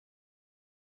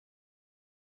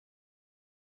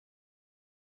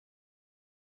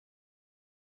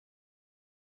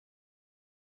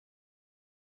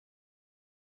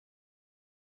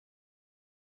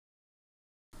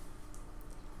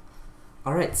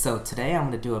Alright, so today I'm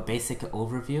going to do a basic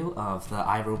overview of the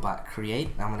iRobot Create.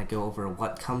 I'm going to go over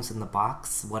what comes in the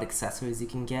box, what accessories you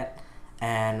can get,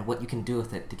 and what you can do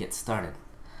with it to get started.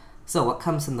 So what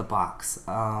comes in the box?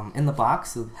 In the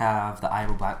box you'll have the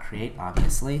iRobot Create,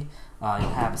 obviously. You'll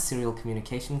have a serial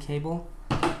communication cable,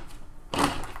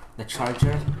 the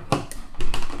charger,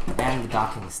 and the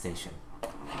docking station.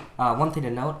 One thing to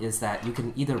note is that you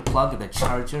can either plug the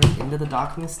charger into the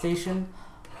docking station,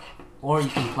 or you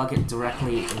can plug it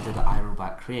directly into the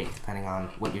iRobot Create, depending on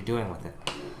what you're doing with it.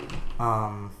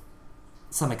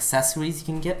 Some accessories you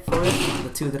can get for it.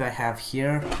 The two that I have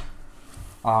here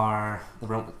are the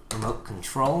remote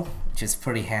control, which is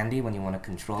pretty handy when you want to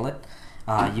control it.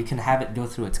 You can have it go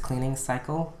through its cleaning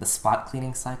cycle, the spot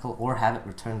cleaning cycle, or have it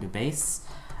return to base.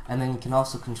 And then you can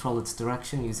also control its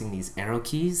direction using these arrow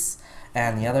keys.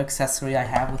 And the other accessory I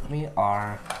have with me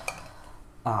are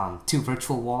two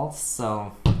virtual walls.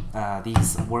 So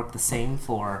these work the same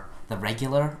for the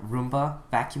regular Roomba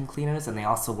vacuum cleaners, and they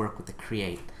also work with the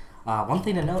Create. One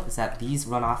thing to note is that these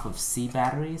run off of C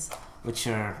batteries, which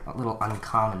are a little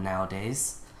uncommon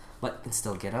nowadays, but you can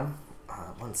still get them.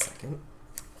 One second.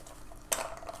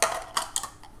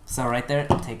 So right there,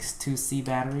 it takes 2 C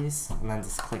batteries, and then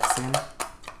just clicks in.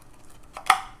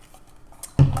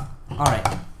 Alright,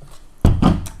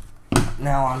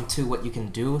 now on to what you can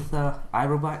do with the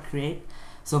iRobot Create.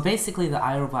 So basically the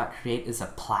iRobot Create is a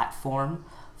platform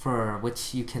for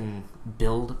which you can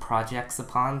build projects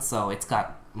upon. So it's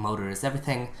got motors,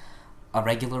 everything a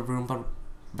regular Roomba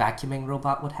vacuuming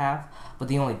robot would have, but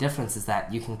the only difference is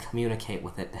that you can communicate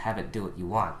with it to have it do what you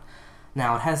want.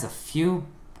 Now it has a few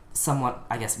somewhat,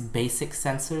 I guess, basic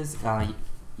sensors.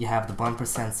 You have the bumper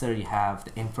sensor, you have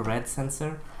the infrared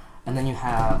sensor, and then you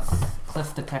have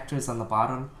cliff detectors on the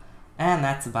bottom, and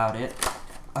that's about it.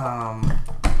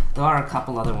 There are a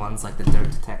couple other ones like the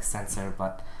dirt detect sensor,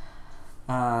 but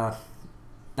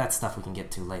that's stuff we can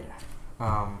get to later.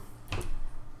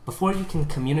 Before you can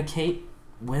communicate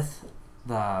with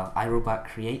the iRobot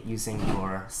Create using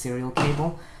your serial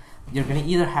cable, you're going to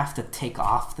either have to take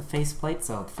off the faceplate,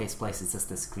 so the faceplate is just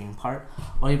this green part,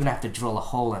 or you're going to have to drill a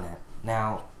hole in it.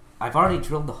 Now, I've already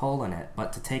drilled the hole in it,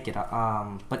 but to take it,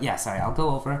 but yeah, sorry, I'll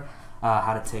go over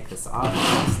how to take this off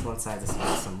first once I just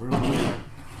make some room here.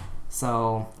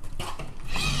 So,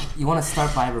 you want to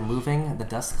start by removing the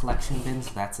dust collection bins.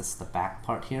 That's just the back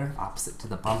part here, opposite to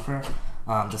the bumper.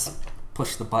 Just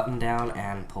push the button down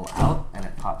and pull out, and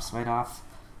it pops right off.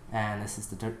 And this is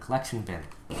the dirt collection bin.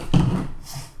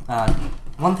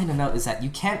 One thing to note is that you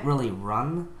can't really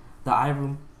run the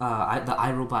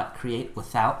iRobot Create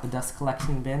without the dust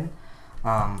collection bin,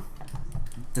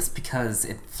 just because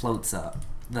it floats up.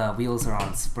 The wheels are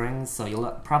on springs, so you'll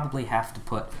probably have to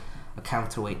put a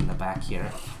counterweight in the back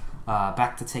here.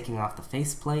 Back to taking off the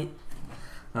faceplate.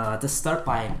 Just start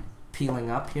by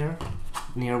peeling up here,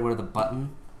 near where the button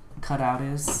cutout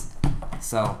is.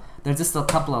 So there's just a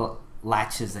couple of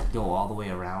latches that go all the way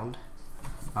around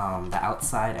the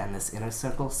outside and this inner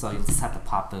circle, so you'll just have to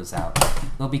pop those out.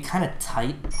 They'll be kind of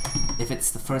tight if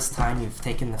it's the first time you've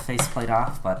taken the faceplate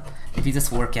off, but if you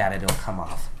just work at it, it'll come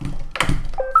off.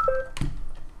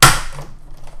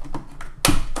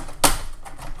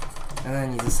 And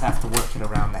then you just have to work it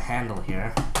around the handle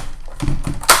here.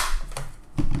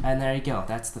 And there you go,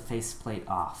 that's the faceplate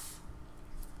off.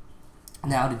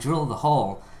 Now to drill the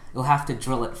hole, you'll have to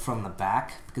drill it from the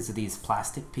back because of these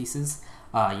plastic pieces.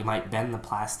 You might bend the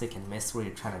plastic and miss where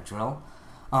you're trying to drill.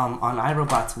 On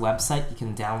iRobot's website, you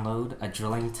can download a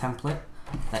drilling template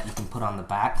that you can put on the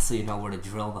back so you know where to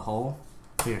drill the hole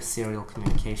for your serial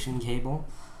communication cable.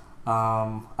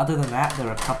 Other than that, there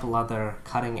are a couple other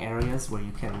cutting areas where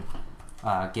you can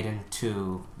get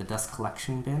into the dust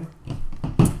collection bin.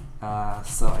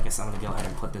 So I guess I'm going to go ahead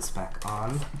and put this back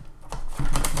on.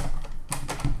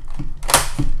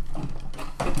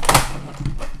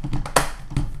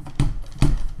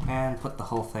 And put the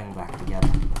whole thing back together.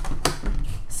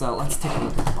 So let's take a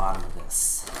look at the bottom of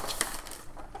this.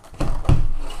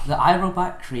 The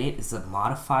iRobot Create is a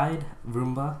modified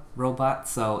Roomba robot,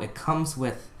 so it comes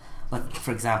with, like,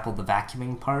 for example, the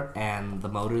vacuuming part and the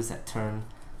motors that turn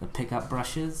the pickup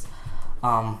brushes.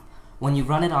 When you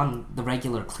run it on the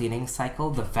regular cleaning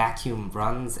cycle, the vacuum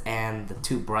runs and the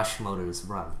 2 brush motors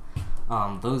run.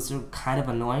 Those are kind of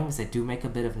annoying because they do make a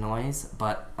bit of noise,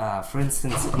 but for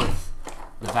instance, with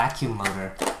the vacuum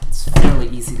motor, it's fairly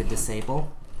easy to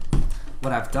disable.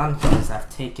 What I've done here is I've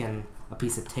taken a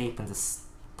piece of tape and just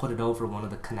put it over one of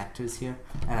the connectors here,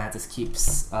 and that just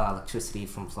keeps electricity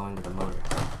from flowing to the motor.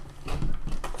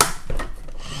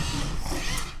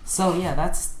 So yeah,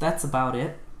 that's about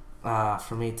it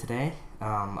for me today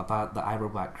about the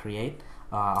iRobot Create.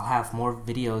 I'll have more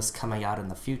videos coming out in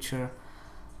the future,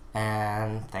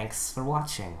 and thanks for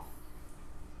watching.